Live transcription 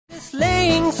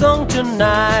sleighing song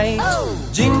tonight.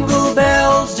 Jingle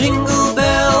bells, jingle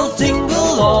bells,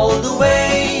 jingle all the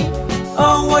way.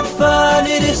 Oh, what fun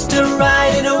it is to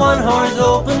ride in a one-horse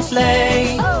open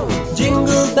sleigh.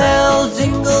 Jingle bells,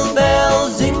 jingle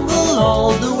bells, jingle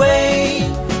all the way.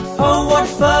 Oh, what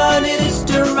fun it is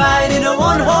to ride in a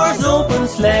one-horse open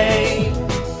sleigh.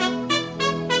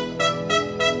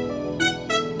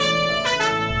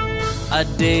 A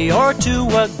day or two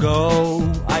ago,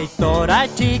 I thought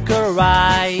I'd take a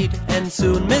ride, and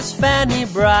soon Miss Fanny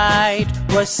Bright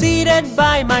was seated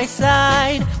by my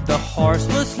side. The horse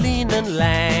was lean and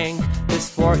lank,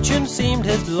 misfortune seemed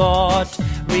his lot.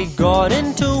 We got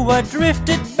into a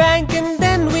drifted bank, and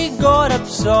then we got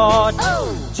upsot.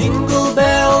 Jingle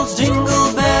bells,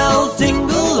 jingle bells,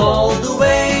 jingle all the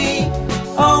way.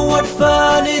 Oh, what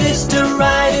fun it is to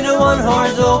ride in a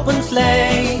one-horse open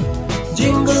sleigh.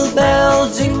 Jingle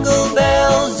bells, jingle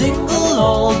bells, jingle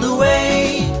all the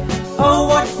way. Oh,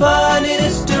 what fun it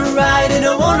is to ride in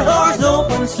a one-horse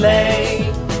open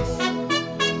sleigh.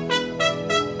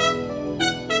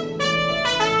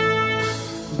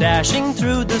 Dashing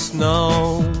through the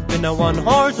snow in a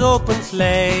one-horse open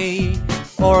sleigh.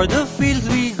 O'er the fields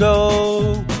we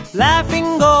go, laughing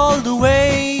all the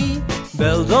way.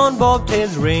 Bells on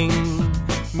bobtails ring,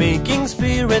 making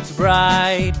spirits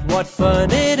bright. What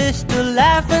fun it is to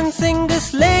laugh and sing a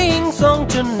sleighing song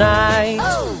tonight.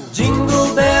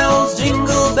 Jingle bells,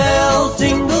 jingle bells,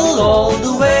 jingle all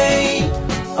the way.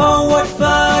 Oh, what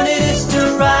fun it is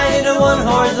to ride in a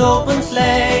one-horse open